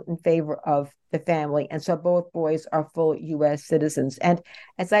settled in favor of the family. And so both boys are full US citizens. And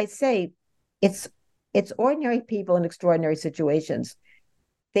as I say, it's ordinary people in extraordinary situations.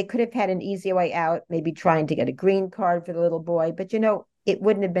 They could have had an easy way out, maybe trying to get a green card for the little boy, but it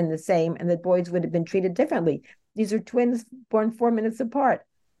wouldn't have been the same, and the boys would have been treated differently. These are twins born 4 minutes apart.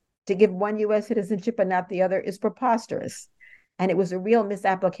 To give one US citizenship and not the other is preposterous. And it was a real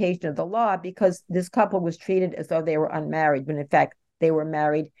misapplication of the law because this couple was treated as though they were unmarried, when in fact they were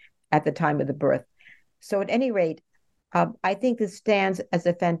married at the time of the birth. So at any rate, I think this stands as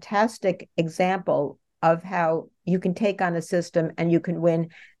a fantastic example of how you can take on a system and you can win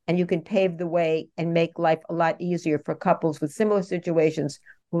and you can pave the way and make life a lot easier for couples with similar situations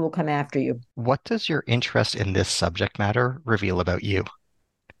who will come after you. What does your interest in this subject matter reveal about you?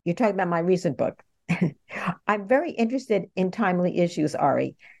 You're talking about my recent book. I'm very interested in timely issues,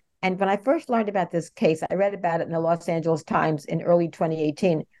 Ari. And when I first learned about this case, I read about it in the Los Angeles Times in early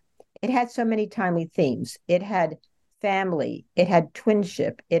 2018. It had so many timely themes. It had family, it had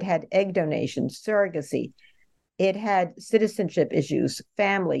twinship, it had egg donation, surrogacy, it had citizenship issues,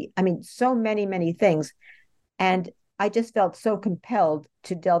 family. I mean, so many, many things. And I just felt so compelled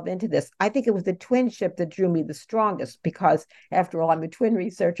to delve into this. I think it was the twinship that drew me the strongest because, after all, I'm a twin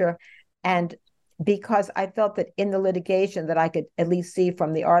researcher. And because I felt that in the litigation that I could at least see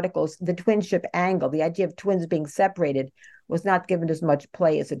from the articles, the twinship angle, the idea of twins being separated, was not given as much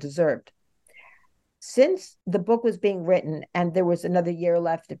play as it deserved. Since the book was being written and there was another year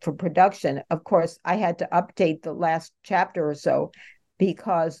left for production, of course, I had to update the last chapter or so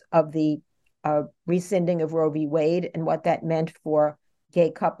because of the rescinding of Roe v. Wade and what that meant for gay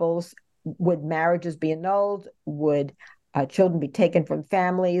couples. Would marriages be annulled? Would children be taken from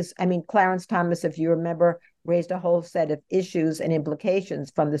families? I mean, Clarence Thomas, if you remember, raised a whole set of issues and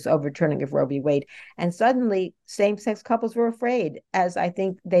implications from this overturning of Roe v. Wade. And suddenly, same-sex couples were afraid, as I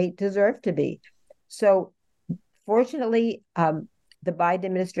think they deserve to be. So fortunately, the Biden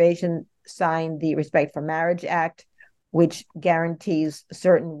administration signed the Respect for Marriage Act, which guarantees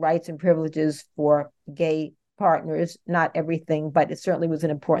certain rights and privileges for gay partners. Not everything, but it certainly was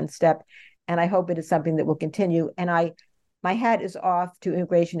an important step. And I hope it is something that will continue. And my hat is off to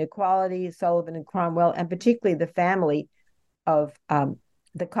Immigration Equality, Sullivan and Cromwell, and particularly the family of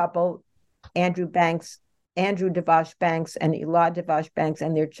the couple, Andrew Devash Banks and Elad Devash Banks,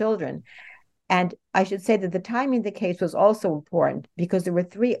 and their children. And I should say that the timing of the case was also important because there were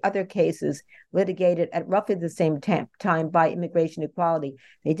 3 other cases litigated at roughly the same time by Immigration Equality.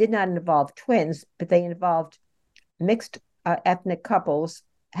 They did not involve twins, but they involved mixed ethnic couples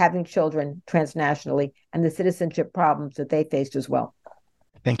having children transnationally and the citizenship problems that they faced as well.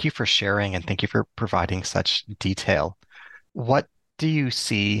 Thank you for sharing and thank you for providing such detail. What do you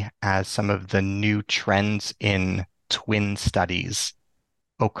see as some of the new trends in twin studies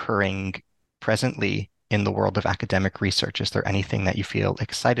occurring presently in the world of academic research? Is there anything that you feel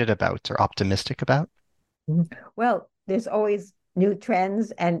excited about or optimistic about? Well, there's always new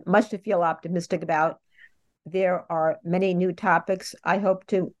trends and much to feel optimistic about. There are many new topics I hope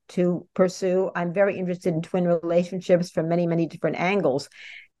to pursue. I'm very interested in twin relationships from many, many different angles.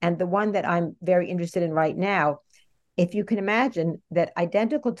 And the one that I'm very interested in right now, if you can imagine that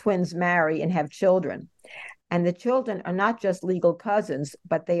identical twins marry and have children, and the children are not just legal cousins,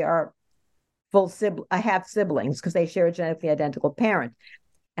 but they are half siblings because they share a genetically identical parent.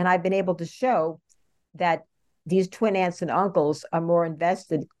 And I've been able to show that these twin aunts and uncles are more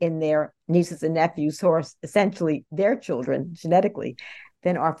invested in their nieces and nephews, who are essentially their children genetically,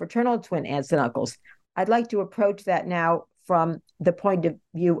 than our fraternal twin aunts and uncles. I'd like to approach that now from the point of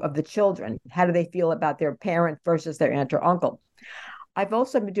view of the children. How do they feel about their parent versus their aunt or uncle? I've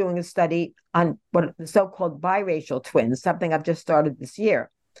also been doing a study on what the so-called biracial twins, something I've just started this year.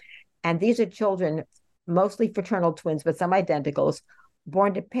 And these are children, mostly fraternal twins, but some identicals,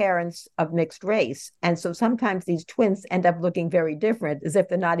 born to parents of mixed race. And so sometimes these twins end up looking very different, as if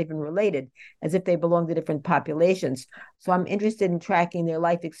they're not even related, as if they belong to different populations. So I'm interested in tracking their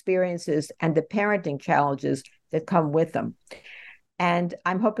life experiences and the parenting challenges that come with them. And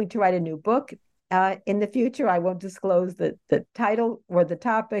I'm hoping to write a new book in the future. I won't disclose the title or the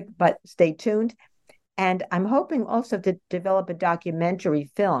topic, but stay tuned. And I'm hoping also to develop a documentary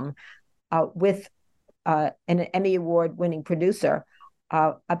film with an Emmy Award-winning producer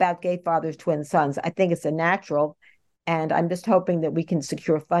about gay fathers, twin sons. I think it's a natural, and I'm just hoping that we can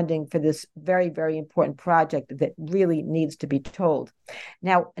secure funding for this very, very important project that really needs to be told.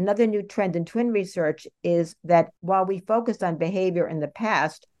 Now, another new trend in twin research is that while we focused on behavior in the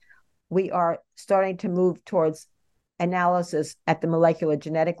past, we are starting to move towards analysis at the molecular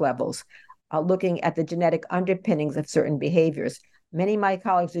genetic levels, looking at the genetic underpinnings of certain behaviors. Many of my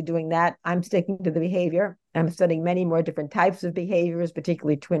colleagues are doing that. I'm sticking to the behavior. I'm studying many more different types of behaviors,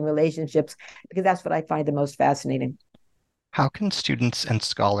 particularly twin relationships, because that's what I find the most fascinating. How can students and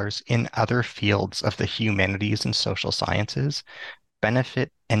scholars in other fields of the humanities and social sciences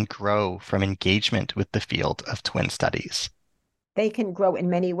benefit and grow from engagement with the field of twin studies? They can grow in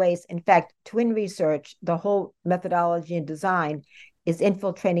many ways. In fact, twin research, the whole methodology and design, is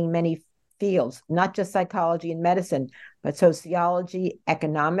infiltrating many fields, not just psychology and medicine, but sociology,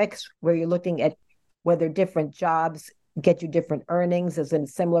 economics, where you're looking at whether different jobs get you different earnings, as in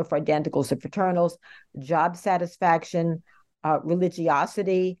similar for identicals and fraternals, job satisfaction,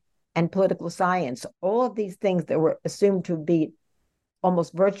 religiosity, and political science. All of these things that were assumed to be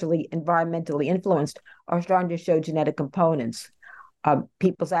almost virtually environmentally influenced are starting to show genetic components.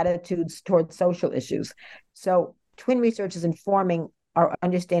 People's attitudes towards social issues. So twin research is informing our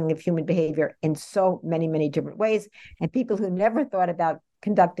understanding of human behavior in so many, many different ways. And people who never thought about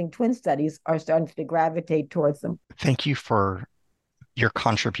conducting twin studies are starting to gravitate towards them. Thank you for your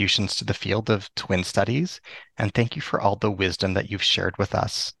contributions to the field of twin studies, and thank you for all the wisdom that you've shared with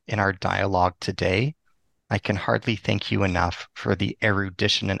us in our dialogue today. I can hardly thank you enough for the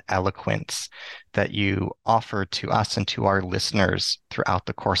erudition and eloquence that you offered to us and to our listeners throughout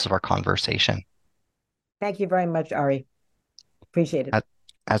the course of our conversation. Thank you very much, Ari. Appreciate it.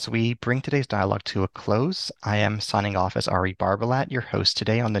 As we bring today's dialogue to a close, I am signing off as Ari Barbalat, your host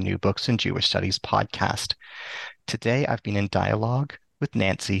today on the New Books in Jewish Studies podcast. Today, I've been in dialogue with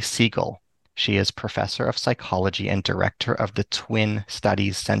Nancy Segal. She is professor of psychology and director of the Twin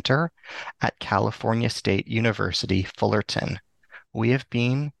Studies Center at California State University, Fullerton. We have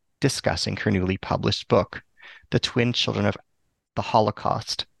been discussing her newly published book, The Twin Children of the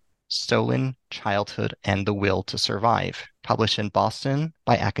Holocaust, Stolen Childhood and the Will to Survive, published in Boston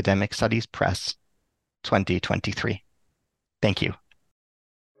by Academic Studies Press, 2023. Thank you.